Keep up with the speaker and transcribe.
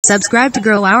subscribe to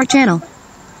grow our channel.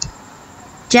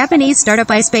 Japanese startup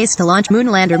iSpace to launch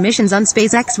moonlander missions on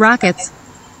SpaceX rockets.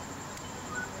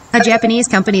 A Japanese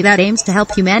company that aims to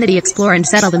help humanity explore and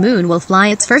settle the moon will fly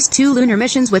its first 2 lunar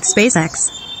missions with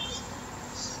SpaceX.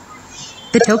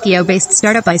 The Tokyo-based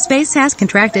startup iSpace has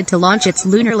contracted to launch its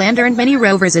lunar lander and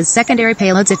mini-rovers as secondary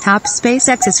payloads atop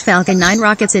SpaceX's Falcon 9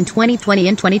 rockets in 2020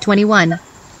 and 2021.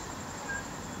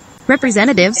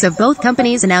 Representatives of both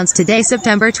companies announced today,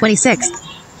 September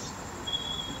 26.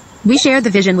 We share the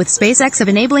vision with SpaceX of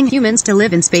enabling humans to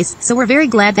live in space, so we're very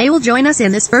glad they will join us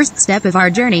in this first step of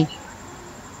our journey.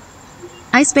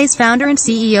 iSpace founder and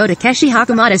CEO Takeshi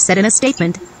Hakamada said in a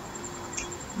statement.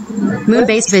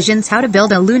 Moon-based visions how to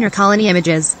build a lunar colony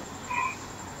images.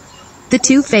 The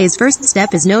 2-phase first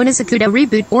step is known as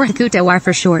Hakuto-Reboot or Hakuto-R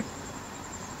for short.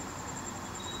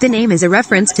 The name is a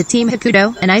reference to Team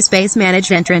Hakuto, an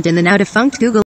ispace-managed entrant in the now-defunct Google